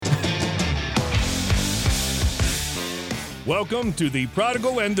Welcome to the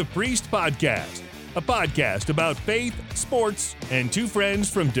Prodigal and the Priest podcast, a podcast about faith, sports, and two friends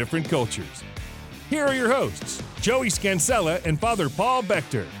from different cultures. Here are your hosts, Joey Scansella and Father Paul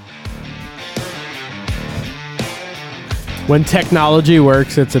Bechter. When technology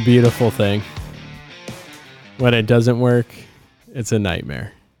works, it's a beautiful thing. When it doesn't work, it's a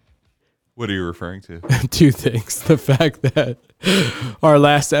nightmare. What are you referring to? Two things. The fact that our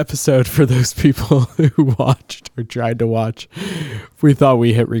last episode, for those people who watched or tried to watch, we thought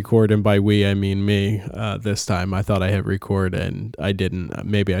we hit record, and by we, I mean me. This time, I thought I hit record, and I didn't.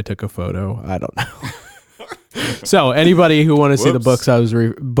 Maybe I took a photo. I don't know. So, anybody who want to see the books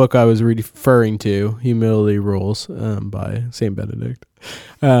I was referring to, Humility Rules by St. Benedict.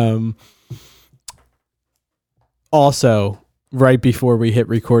 Also, right before we hit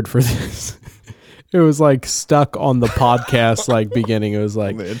record for this, it was like stuck on the podcast beginning. It was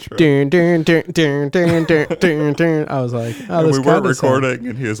like dun, dun, dun, dun, dun, dun, dun, dun. I was like, oh, this we weren't recording,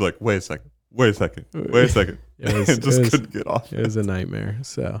 and he was like, wait a second. It just couldn't get off. It was a nightmare.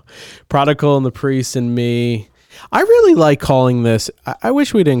 So, Prodigal and the Priest and Me. I really like calling this. I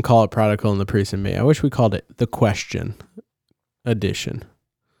wish we didn't call it Prodigal and the Priest and Me. I wish we called it The Question Edition.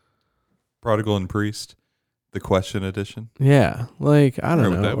 Prodigal and Priest. The question edition? Yeah, I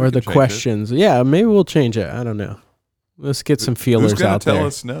don't know. Or the questions. Yeah, maybe we'll change it. I don't know. Let's get some feelers out there. Who's going to tell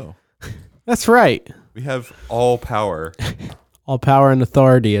us no? That's right. We have all power. All power and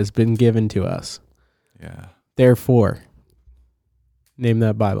authority has been given to us. Yeah. Therefore, name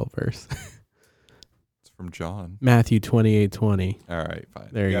that Bible verse. It's from John. Matthew 28:20. All right, fine.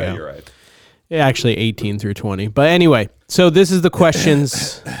 There you go. Yeah, you're right. Actually, 18 through 20. But anyway, so this is the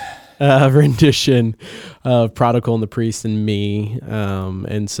questions rendition of Prodigal and the Priest and Me.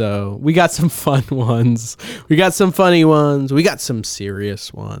 And so we got some fun ones. We got some funny ones. We got some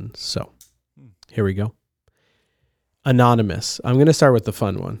serious ones. So here we go. Anonymous. I'm going to start with the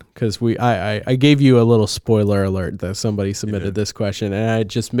fun one because I gave you a little spoiler alert that somebody submitted this question, and it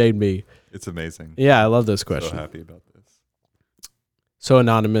just made me. It's amazing. Yeah, I love this question. So happy about this. So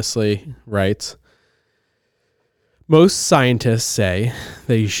anonymously writes, most scientists say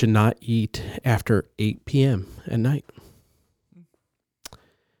that you should not eat after 8 p.m. at night.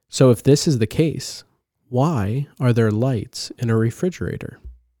 So if this is the case, why are there lights in a refrigerator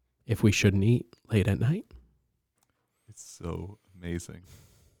if we shouldn't eat late at night? It's so amazing.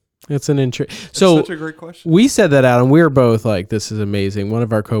 It's such a great question. We said that out, and we were both like, this is amazing. One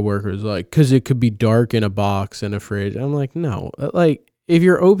of our coworkers was like, because it could be dark in a box in a fridge. I'm like, no. If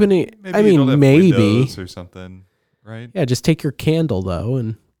you're opening, maybe. Windows or something. Right. Yeah, just take your candle though,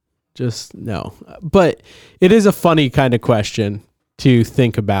 and just no. But it is a funny kind of question to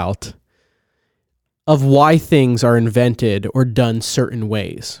think about of why things are invented or done certain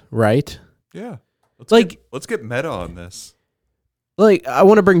ways, right? Yeah. Let's get meta on this. I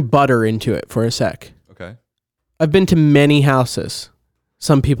want to bring butter into it for a sec. Okay. I've been to many houses.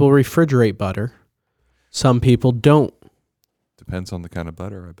 Some people refrigerate butter. Some people don't. Depends on the kind of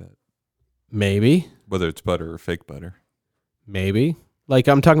butter, I bet. Maybe. Whether it's butter or fake butter. Maybe.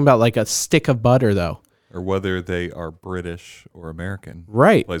 I'm talking about a stick of butter, though. Or whether they are British or American.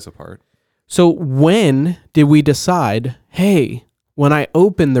 Right. Plays a part. So when did we decide, hey, when I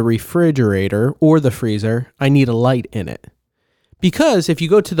open the refrigerator or the freezer, I need a light in it? Because if you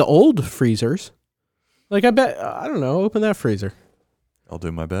go to the old freezers, I bet, I don't know, open that freezer. I'll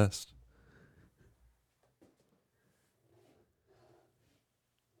do my best.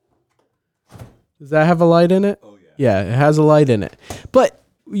 Does that have a light in it? Oh, yeah. Yeah, it has a light in it. But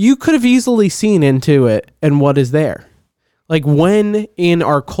you could have easily seen into it and what is there. When in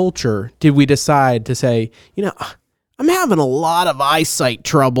our culture did we decide to say, I'm having a lot of eyesight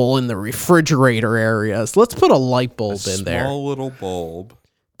trouble in the refrigerator areas. Let's put a light bulb in there. A small little bulb.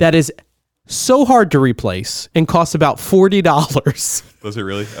 That is so hard to replace and costs about $40. Does it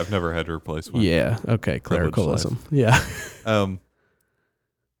really? I've never had to replace one. Yeah. Okay. Clericalism. Yeah.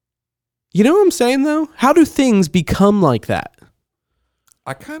 You know what I'm saying, though? How do things become like that?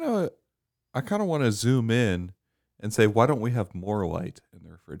 I kind of want to zoom in and say, why don't we have more light in the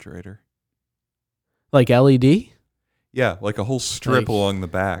refrigerator? Like LED? Yeah, like a whole strip along the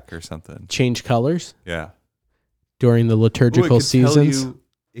back or something. Change colors? Yeah. During the liturgical seasons?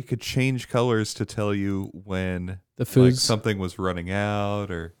 It could change colors to tell you when the food something was running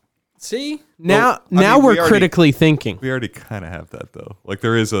out or... See? Now we're critically thinking. We already kind of have that, though.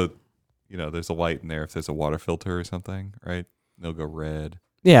 There is there's a light in there if there's a water filter or something, right? They'll go red.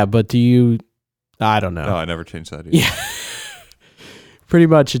 Yeah, but I don't know. No, I never changed that either. Yeah. Pretty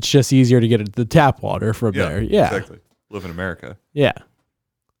much it's just easier to get the tap water from there. Yeah. Exactly. Live in America. Yeah.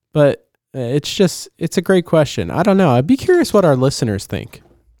 But It's a great question. I don't know. I'd be curious what our listeners think.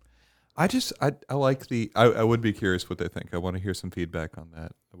 I like I would be curious what they think. I want to hear some feedback on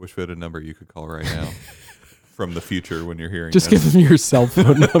that. I wish we had a number you could call right now from the future when you're hearing Just this. give them your cell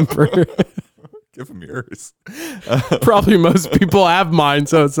phone number. Give them yours. Probably most people have mine,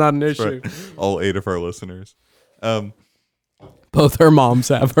 so it's not an issue. Right. All 8 of our listeners. Both our moms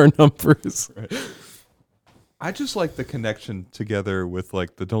have our numbers. Right. I just like the connection together with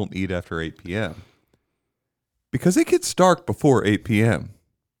like the don't eat after 8 p.m. because it gets dark before 8 p.m.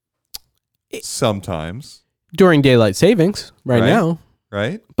 Sometimes. During daylight savings right now.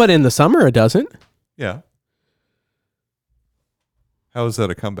 Right? But in the summer, it doesn't. Yeah. How is that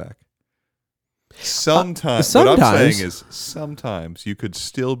a comeback? Sometimes. What I'm saying is sometimes you could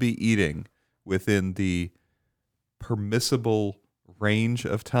still be eating within the permissible range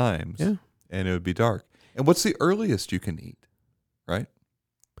of times. Yeah. And it would be dark. And what's the earliest you can eat? Right?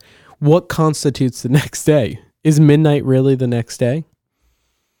 What constitutes the next day? Is midnight really the next day?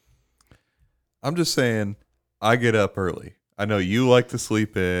 I'm just saying, I get up early. I know you like to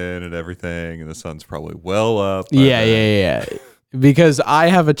sleep in and everything, and the sun's probably well up. Yeah. Because I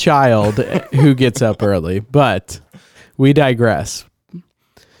have a child who gets up early, but we digress.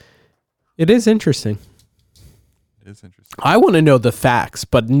 It is interesting. It is interesting. I want to know the facts,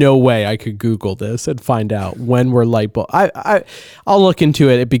 but no way I could Google this and find out when we're light bulb. I'll look into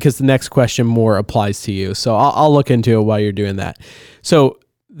it because the next question more applies to you. So I'll look into it while you're doing that. So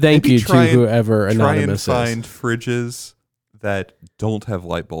thank you to whoever anonymous is. Try and find fridges that don't have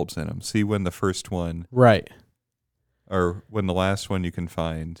light bulbs in them. See when the first one, right, or when the last one you can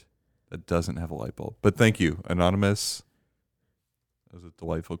find that doesn't have a light bulb. But thank you, anonymous. That was a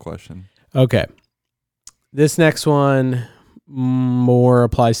delightful question. Okay. This next one more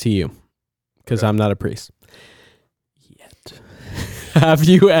applies to you because I'm not a priest yet. Have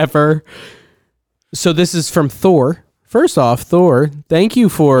you ever? So this is from Thor. First off, Thor, thank you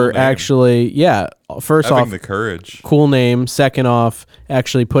for actually, first having off, the courage. Cool name. Second off,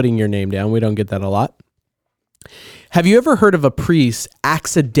 actually putting your name down. We don't get that a lot. Have you ever heard of a priest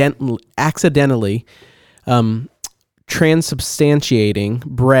accidentally transubstantiating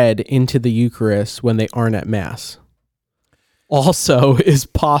bread into the Eucharist when they aren't at Mass? Also, is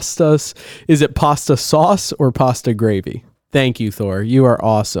it pasta sauce or pasta gravy? Thank you, Thor. You are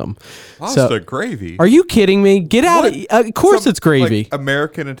awesome. Pasta gravy? Are you kidding me? Get out of course it's gravy. Like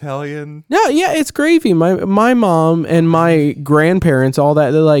American Italian? No, yeah, it's gravy. My mom and my grandparents, all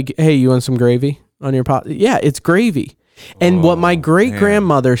that, they're like, hey, you want some gravy on your pot? Yeah, it's gravy. And what my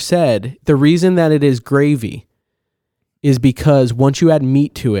great-grandmother said, the reason that it is gravy is because once you add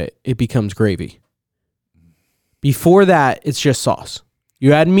meat to it, it becomes gravy. Before that, it's just sauce.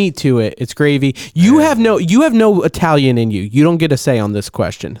 You add meat to it, it's gravy. You have no Italian in you. You don't get a say on this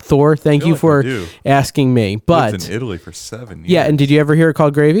question. Thor, thank you for asking me. But lived in Italy for 7 years. Yeah, and did you ever hear it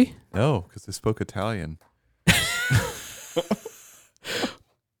called gravy? No, because they spoke Italian.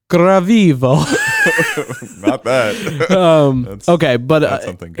 Gravivo. Not that. Okay, but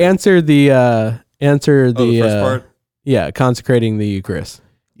answer the first part? Yeah, consecrating the Eucharist.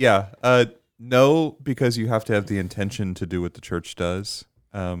 Yeah. No, because you have to have the intention to do what the church does,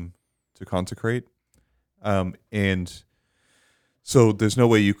 to consecrate. And so there's no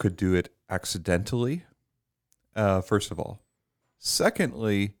way you could do it accidentally, first of all.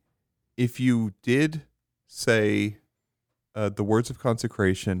 Secondly, if you did say the words of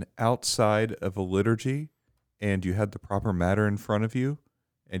consecration outside of a liturgy and you had the proper matter in front of you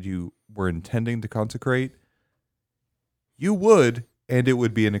and you were intending to consecrate, you would, and it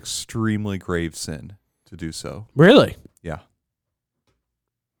would be an extremely grave sin to do so. Really? Yeah.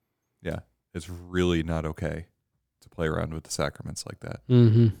 Yeah. It's really not okay to play around with the sacraments like that.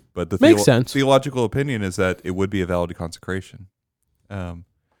 Mm-hmm. But the Makes sense. theological opinion is that it would be a valid consecration. But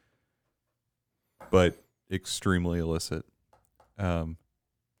extremely illicit.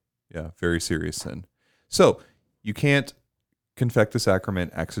 Very serious sin. So you can't confect the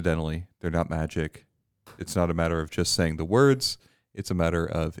sacrament accidentally. They're not magic. It's not a matter of just saying the words. It's a matter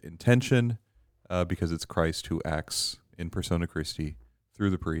of intention, because it's Christ who acts in persona Christi through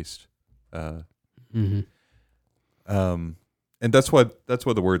the priest. Mm-hmm. And that's why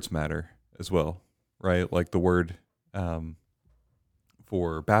the words matter as well, right? Like the word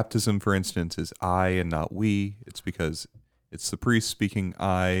for baptism, for instance, is I and not we. It's because it's the priest speaking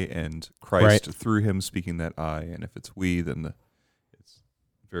I and Christ through him speaking that I. And if it's we, then it's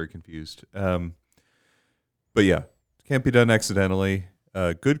very confused. But yeah, can't be done accidentally.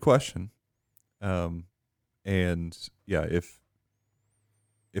 Good question. And yeah, if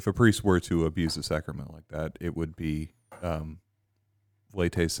a priest were to abuse the sacrament like that, it would be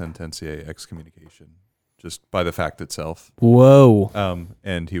late sententiae excommunication, just by the fact itself. Whoa.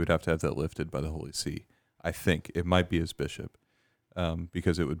 And he would have to have that lifted by the Holy See. I think it might be his bishop,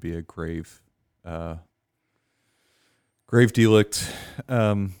 because it would be a grave delict.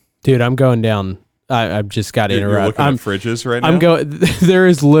 Dude, I'm going down. I've just got to interrupt. You're looking at fridges right now? I'm going. There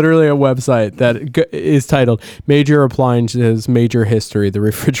is literally a website that is titled "Major Appliances, Major History: The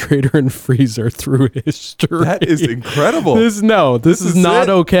Refrigerator and Freezer Through History." That is incredible. This is not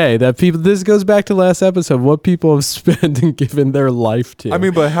okay. That people. This goes back to last episode. What people have spent and given their life to. I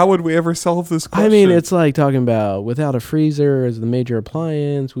mean, but how would we ever solve this question? I mean, it's like talking about without a freezer as the major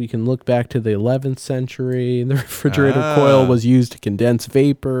appliance. We can look back to the 11th century. The refrigerator coil was used to condense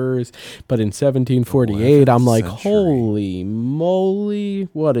vapors, but in 1748, I'm like, holy moly,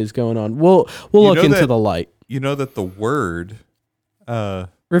 what is going on? We'll look into the light. You know that the word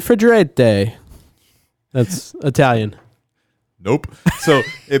refrigerate, that's Italian. Nope. So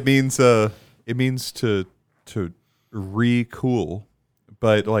it means to recool,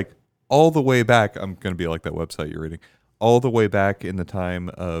 but like all the way back, I'm going to be like that website you're reading. All the way back in the time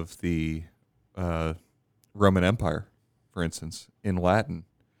of the Roman Empire, for instance, in Latin,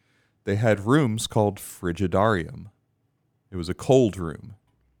 they had rooms called frigidarium. It was a cold room,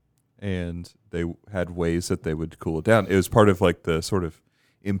 and they had ways that they would cool it down. It was part of like the sort of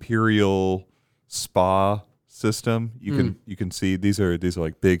imperial spa system. You can see these are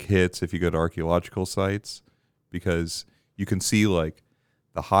like big hits if you go to archaeological sites, because you can see like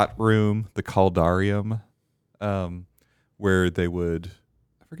the hot room, the caldarium, where they would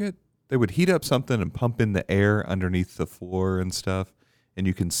heat up something and pump in the air underneath the floor and stuff. And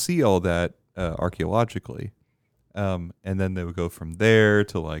you can see all that archaeologically. And then they would go from there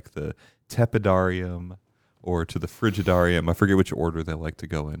to like the tepidarium or to the frigidarium. I forget which order they like to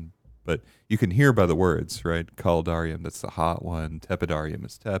go in. But you can hear by the words, right? Caldarium, that's the hot one. Tepidarium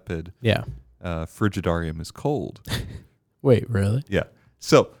is tepid. Yeah. Frigidarium is cold. Wait, really? Yeah.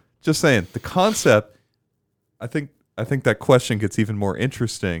 So just saying, the concept, I think that question gets even more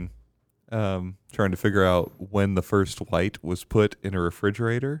interesting. Trying to figure out when the first light was put in a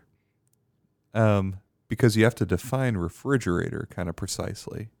refrigerator, because you have to define refrigerator kind of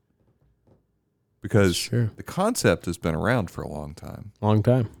precisely, because the concept has been around for a long time. Long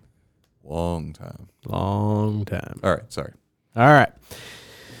time. All right, sorry. All right.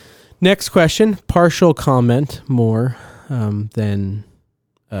 Next question, partial comment more than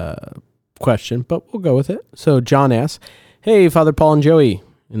question, but we'll go with it. So John asks, hey, Father Paul and Joey,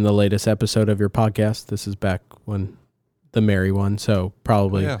 in the latest episode of your podcast. This is back when the Mary one, so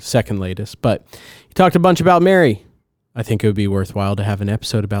probably second latest. But you talked a bunch about Mary. I think it would be worthwhile to have an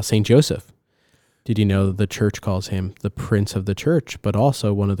episode about St. Joseph. Did you know the church calls him the Prince of the Church, but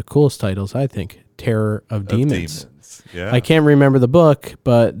also one of the coolest titles, I think, Terror of Demons. Yeah. I can't remember the book,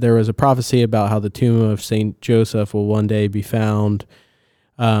 but there was a prophecy about how the tomb of St. Joseph will one day be found.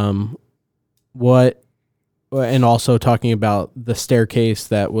 And also talking about the staircase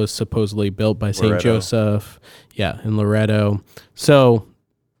that was supposedly built by St. Joseph. Yeah, in Loretto. So,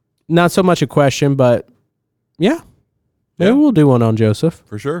 not so much a question, but maybe we'll do one on Joseph.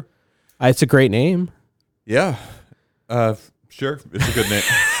 For sure. It's a great name. Yeah. Sure. It's a good name.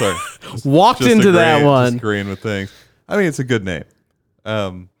 Sorry. Walked into that one. Just agreeing with things. I mean, it's a good name.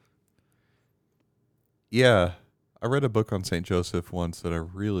 Yeah. I read a book on St. Joseph once that I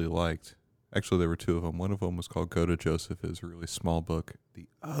really liked. Actually, there were two of them. One of them was called Go to Joseph. It was a really small book. The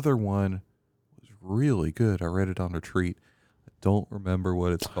other one was really good. I read it on retreat. I don't remember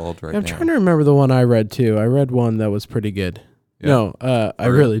what it's called right now. I'm trying to remember the one I read, too. I read one that was pretty good. Yeah. No, I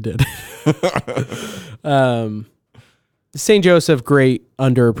really did. St. Joseph, great,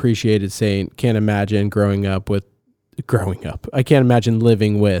 underappreciated saint. Can't imagine growing up. I can't imagine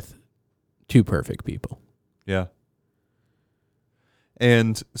living with two perfect people. Yeah.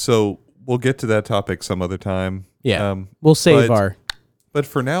 And so we'll get to that topic some other time. Yeah, we'll save But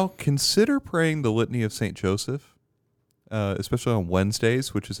for now, consider praying the Litany of St. Joseph, especially on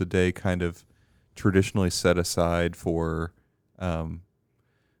Wednesdays, which is a day kind of traditionally set aside for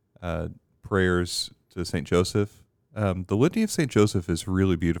prayers to St. Joseph. The Litany of St. Joseph is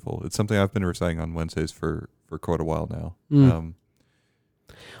really beautiful. It's something I've been reciting on Wednesdays for quite a while now.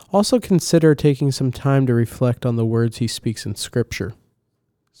 Also consider taking some time to reflect on the words he speaks in Scripture.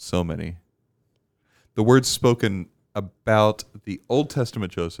 So many. The words spoken about the Old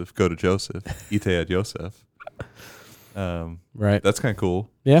Testament Joseph, go to Joseph, ite ad Joseph. Right. That's kind of cool.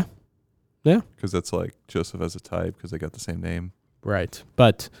 Yeah. Yeah. Because that's like Joseph as a type because they got the same name. Right.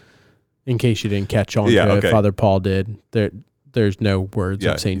 But in case you didn't catch on to it, Father Paul did, there's no words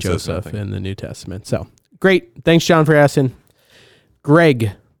of St. Joseph in the New Testament. So great. Thanks, John, for asking.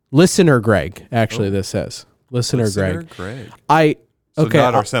 Listener Greg, actually, this says. Listener Greg. So Okay.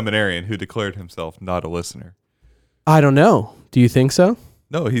 not our seminarian who declared himself not a listener. I don't know. Do you think so?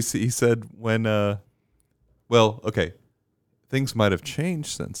 No, he said when, well, okay, things might have changed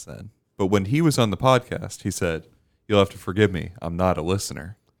since then. But when he was on the podcast, he said, "You'll have to forgive me. I'm not a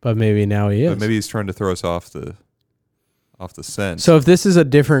listener." But maybe now he is. But maybe he's trying to throw us off the scent. So if this is a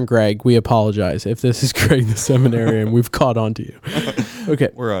different Greg, we apologize. If this is Greg the seminarian, we've caught on to you. Okay.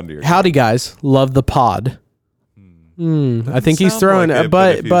 We're on to your Howdy, guys. Love the pod. I think he's sound throwing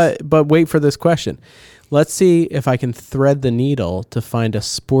like it, but wait for this question. Let's see if I can thread the needle to find a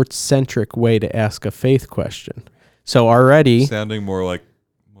sports-centric way to ask a faith question. So already sounding more like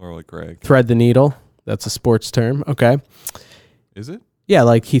Greg. thread the needle. That's a sports term. Okay. Is it? Yeah,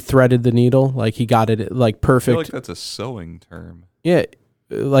 like he threaded the needle, like he got it like I perfect. feel like that's a sewing term. Yeah,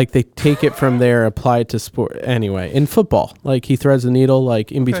 like they take it from there, apply it to sport. Anyway, in football, like he threads the needle,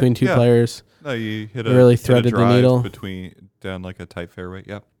 like in between two players. No, you hit Really hit threaded the drive needle. down like a tight fairway.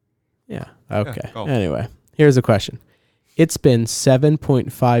 Yep. Yeah. Okay. golf. Anyway, here's a question. It's been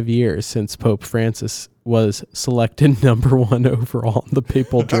 7.5 years since Pope Francis was selected number 1 overall in the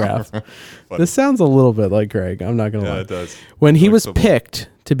papal draft. This sounds a little bit like Greg. I'm not going to lie. Yeah, it does. When he Like was football. picked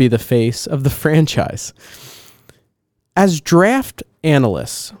to be the face of the franchise. As draft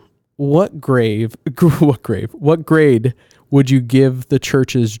analysts, what grade would you give the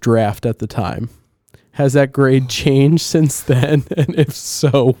church's draft at the time? Has that grade changed since then? And if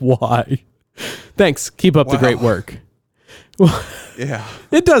so, why? Thanks. Keep up the great work. Yeah.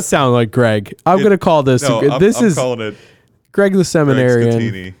 It does sound like Greg. I'm going to call this. No, this I'm is calling it Greg the Greg seminarian.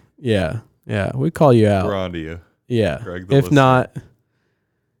 Scatini. Yeah. We call you out. We're on to you. Yeah. Greg the If listener. not,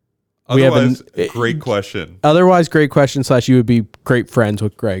 we have Otherwise, great question. otherwise great question / you would be great friends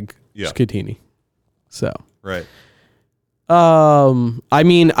with Greg Yeah. Scatini. So, Right. I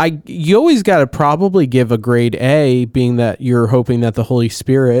mean, you always got to probably give a grade A, being that you're hoping that the Holy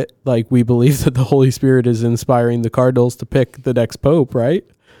Spirit, like we believe that the Holy Spirit is inspiring the Cardinals to pick the next Pope, right?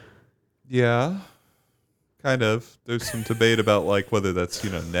 Yeah. Kind of. There's some debate about like whether that's,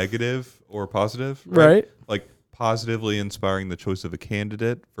 negative or positive. Right. Like positively inspiring the choice of a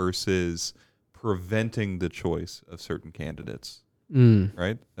candidate versus preventing the choice of certain candidates.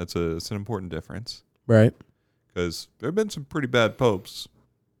 Right? It's an important difference. Right. Because there have been some pretty bad popes.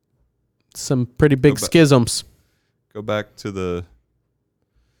 Some pretty big schisms. Go back to the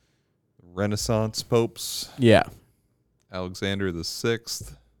Renaissance popes. Yeah. Alexander the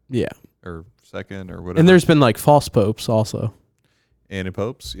Sixth Yeah. or second or whatever. And there's been like false popes also.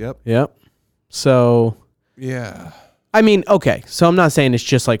 Anti-popes. Yep. Yep. So, Yeah. I mean, okay, so I'm not saying it's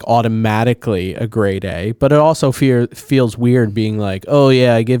just like automatically a grade A, but it also feels weird being like, oh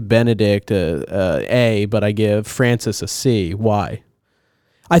yeah, I give Benedict a A, but I give Francis a C. Why?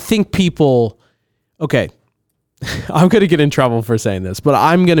 I think people, okay, I'm going to get in trouble for saying this, but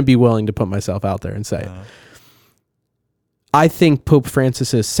I'm going to be willing to put myself out there and say it. I think Pope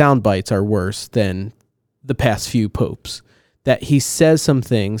Francis's sound bites are worse than the past few popes. That he says some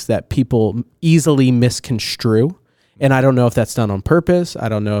things that people easily misconstrue. And I don't know if that's done on purpose. I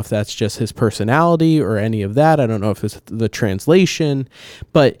don't know if that's just his personality or any of that. I don't know if it's the translation.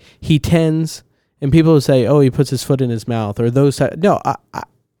 But he tends, and people will say, oh, he puts his foot in his mouth or those. No,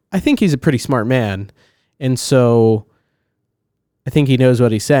 I think he's a pretty smart man. And so I think he knows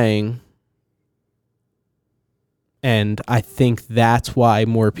what he's saying. And I think that's why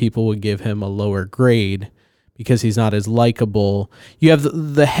more people would give him a lower grade, because he's not as likable. You have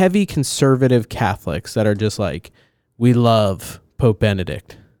the heavy conservative Catholics that are just like, we love Pope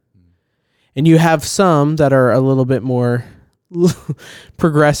Benedict. And you have some that are a little bit more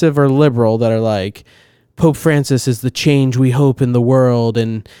progressive or liberal that are like, Pope Francis is the change we hope in the world,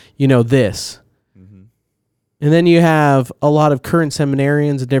 and, this. Mm-hmm. And then you have a lot of current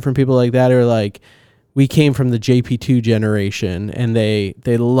seminarians and different people like that who are like, we came from the JP2 generation, and they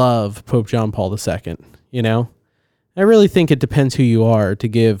love Pope John Paul II. I really think it depends who you are to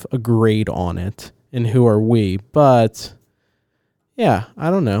give a grade on it and who are we. But, yeah, I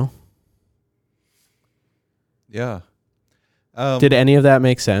don't know. Yeah. Did any of that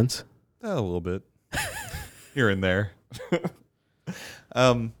make sense? A little bit. Here and there.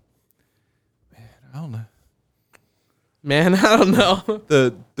 Man, I don't know. Man, I don't know.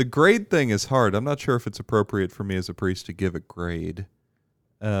 The grade thing is hard. I'm not sure if it's appropriate for me as a priest to give a grade.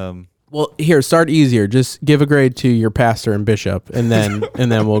 Well, here, start easier. Just give a grade to your pastor and bishop, and then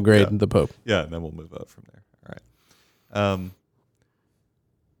we'll grade the Pope. Yeah, and then we'll move up from there. All right.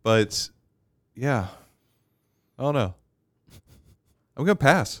 But yeah, I don't know. I'm gonna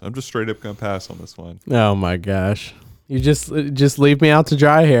pass. I'm just straight up gonna pass on this one. Oh my gosh. You just leave me out to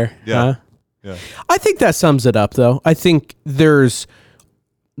dry here. Yeah. Huh? Yeah. I think that sums it up, though. I think there's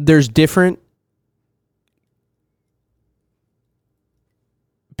different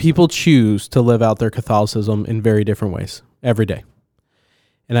people choose to live out their Catholicism in very different ways every day.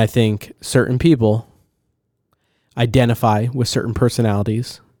 And I think certain people identify with certain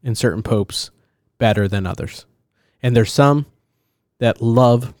personalities and certain popes better than others. And there's some that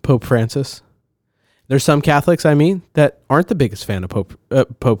love Pope Francis. There's some Catholics, that aren't the biggest fan of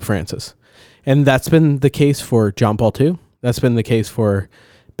Pope Francis. And that's been the case for John Paul II. That's been the case for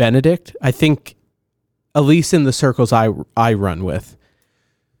Benedict. I think, at least in the circles I run with,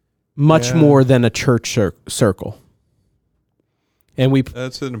 much more than a church circle. And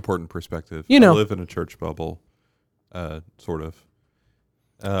that's an important perspective. I live in a church bubble, sort of.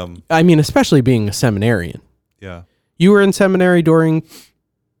 Especially being a seminarian. Yeah. You were in seminary during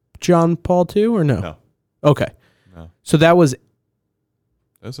John Paul II or no? No. Okay. No. So that was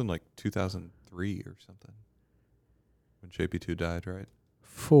in like 2003 or something when JP2 died, right?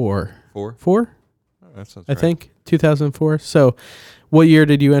 4. Four? Oh, that sounds I right. think 2004. So what year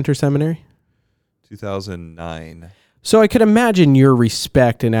did you enter seminary? 2009. So I could imagine your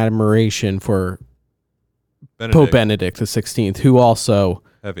respect and admiration for Pope Benedict XVI, who also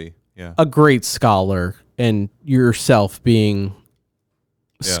Heavy, yeah. a great scholar, and yourself being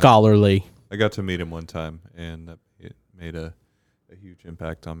scholarly. I got to meet him one time, and it made a huge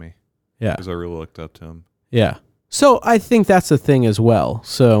impact on me. Yeah. Because I really looked up to him. Yeah. So I think that's the thing as well.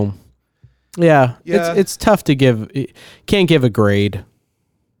 So, yeah. It's tough to can't give a grade.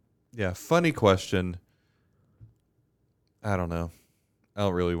 Yeah, funny question. I don't know. I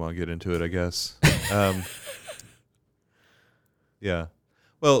don't really want to get into it, I guess. Yeah.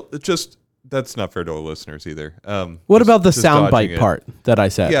 Well, that's not fair to our listeners either. What about the soundbite part that I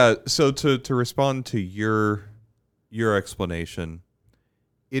said? Yeah, so to respond to your explanation,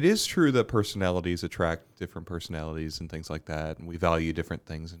 it is true that personalities attract different personalities and things like that, and we value different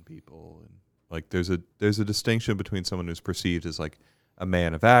things in people. And like there's a distinction between someone who's perceived as like a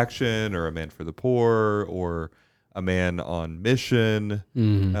man of action or a man for the poor or a man on mission,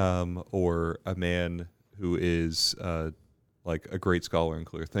 or a man who is like a great scholar and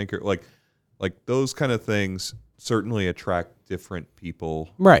clear thinker. Like those kind of things certainly attract different people.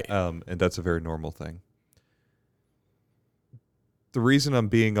 Right. And that's a very normal thing. The reason I'm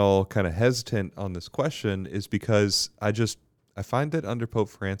being all kind of hesitant on this question is because I find that under Pope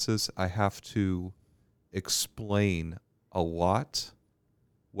Francis, I have to explain a lot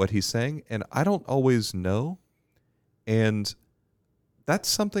what he's saying, and I don't always know. And that's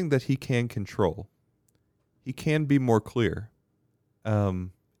something that he can control. He can be more clear.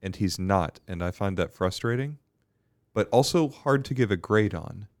 And he's not. And I find that frustrating, but also hard to give a grade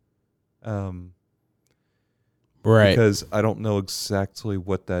on. Right. Because I don't know exactly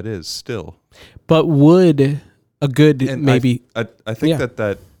what that is still. But would a good And maybe... I think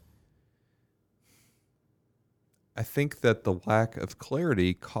I think that the lack of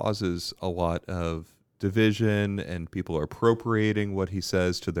clarity causes a lot of division, and people are appropriating what he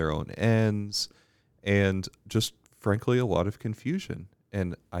says to their own ends, and just frankly a lot of confusion.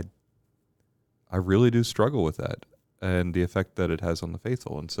 And I really do struggle with that and the effect that it has on the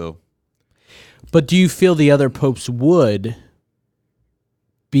faithful. And so, but do you feel the other popes would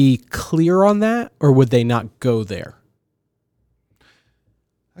be clear on that, or would they not go there?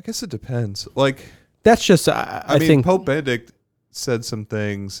 I guess it depends. Like, that's just I mean, think Pope Benedict said some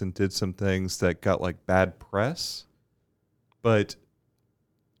things and did some things that got like bad press, but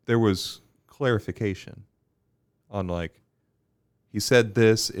there was clarification on like, he said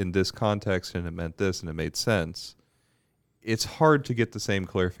this in this context and it meant this and it made sense. It's hard to get the same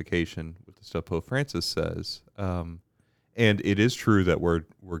clarification with the stuff Pope Francis says. And it is true that we're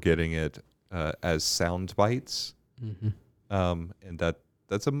getting it as sound bites. And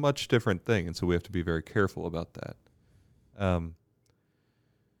that's a much different thing. And so we have to be very careful about that.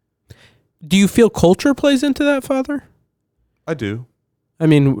 Do you feel culture plays into that, Father? I do. I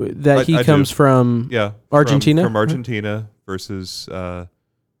mean, that he comes from Argentina? From Argentina versus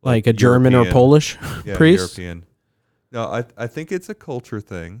like a German or Polish priest? European. No, I think it's a culture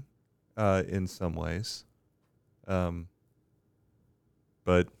thing in some ways. But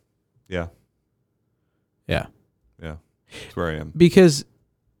yeah. Yeah. Yeah. That's where I am. Because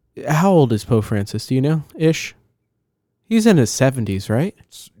how old is Pope Francis? Do you know? Ish? He's in his 70s, right?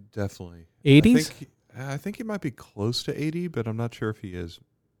 It's definitely. 80s? I think he might be close to 80, but I'm not sure if he is.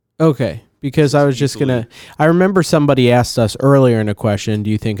 Okay, because I was just going to... I remember somebody asked us earlier in a question, do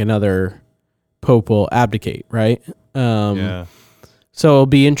you think another pope will abdicate, right? Yeah. So it'll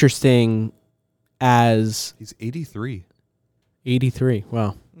be interesting as He's 83. 83.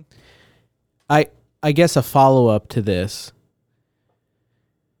 Wow. I guess a follow-up to this.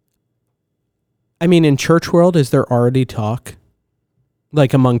 I mean, in church world, is there already talk,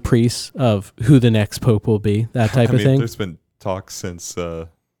 like among priests, of who the next pope will be, that type of thing? There's been talk since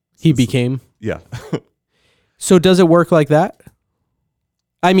he became? Yeah. So does it work like that?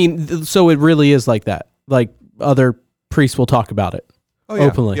 I mean, so it really is like that. Like other priests will talk about it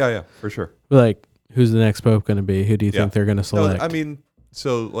openly. Yeah, for sure. Like, who's the next pope going to be? Who do you think they're going to select? No, I mean,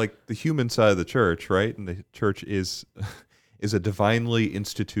 so like the human side of the church, right? And the church is a divinely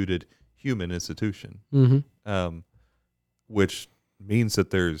instituted human institution, which means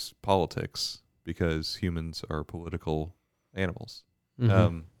that there's politics because humans are political animals.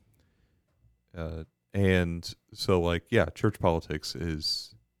 And so like, yeah, church politics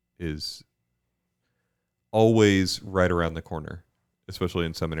is always right around the corner, especially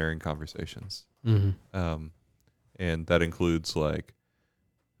in seminary conversations. And that includes like,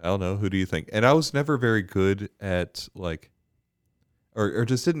 I don't know, who do you think? And I was never very good at like, or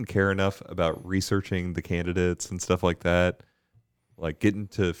just didn't care enough about researching the candidates and stuff like that. Like getting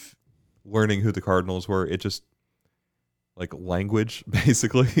to learning who the cardinals were. It just, like language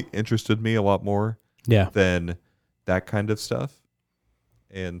basically interested me a lot more than that kind of stuff.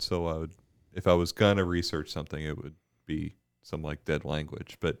 And so if I was going to research something, it would be some like dead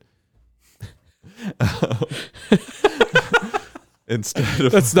language, but instead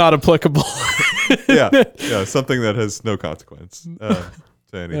of that's not applicable. yeah, something that has no consequence to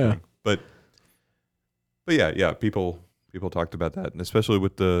anything. But yeah, people talked about that, and especially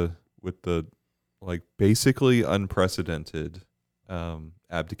with the like basically unprecedented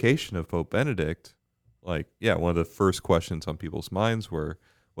abdication of Pope Benedict. Like, yeah, one of the first questions on people's minds were,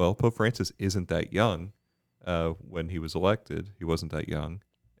 well, Pope Francis isn't that young. When he was elected, he wasn't that young,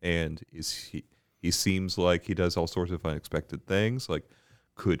 and he seems like he does all sorts of unexpected things. Like,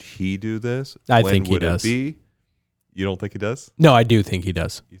 could he do this? I think he does. You don't think he does? No, I do think he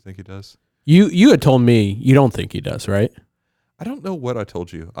does. You think he does? You had told me you don't think he does, right? I don't know what I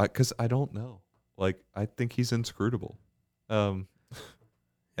told you, because I don't know. Like, I think he's inscrutable.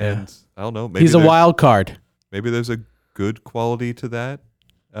 And I don't know. Maybe he's a wild card. Maybe there's a good quality to that,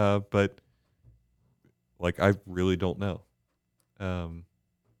 but like I really don't know.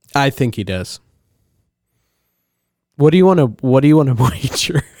 I think he does. What do you want to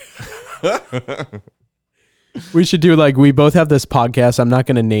wager? We should do like, we both have this podcast. I'm not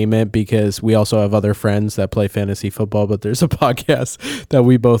going to name it because we also have other friends that play fantasy football, but there's a podcast that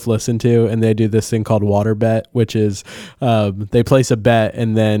we both listen to, and they do this thing called Water Bet, which is they place a bet,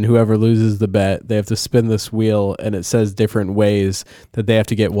 and then whoever loses the bet, they have to spin this wheel, and it says different ways that they have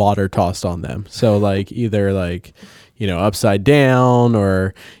to get water tossed on them. So like either like, you know, upside down,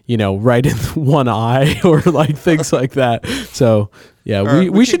 or, you know, right in one eye, or like things like that. So yeah, we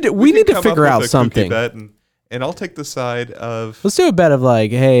need to figure out something. And I'll take the side of... Let's do a bet of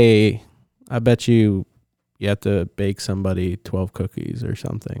like, hey, I bet you have to bake somebody 12 cookies or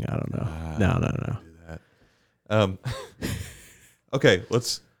something. I don't know. No. Do that. Okay,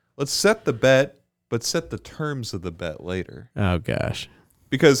 let's set the bet, but set the terms of the bet later. Oh, gosh.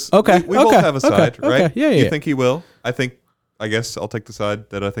 Because we both have a side, right? Yeah. You think he will? I guess I'll take the side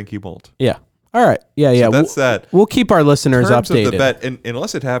that I think he won't. Yeah. All right. Yeah. So that's that. We'll keep our listeners terms updated. Of the bet,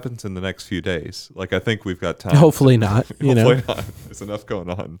 unless it happens in the next few days. Like, I think we've got time. Hopefully not. Hopefully not. There's enough going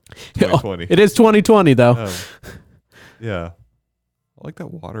on. 2020. It is 2020, though. Yeah. I like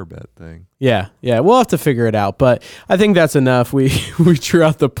that water bet thing. Yeah. We'll have to figure it out, but I think that's enough. We drew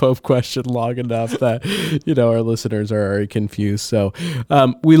out the Pope question long enough that, you know, our listeners are already confused. So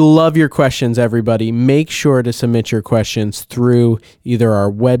we love your questions, everybody. Make sure to submit your questions through either our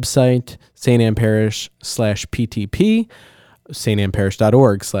website, St. Anne Parish /PTP,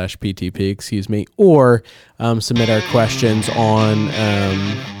 stanneparish.org/PTP, excuse me, or submit our questions on,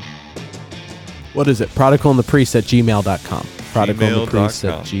 what is it? prodigalandthepriest@gmail.com.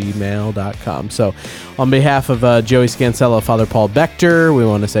 prodigalandthepriest@gmail.com. So on behalf of Joey Scansella, Father Paul Bechter, we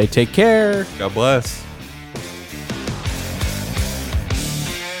want to say take care. God bless.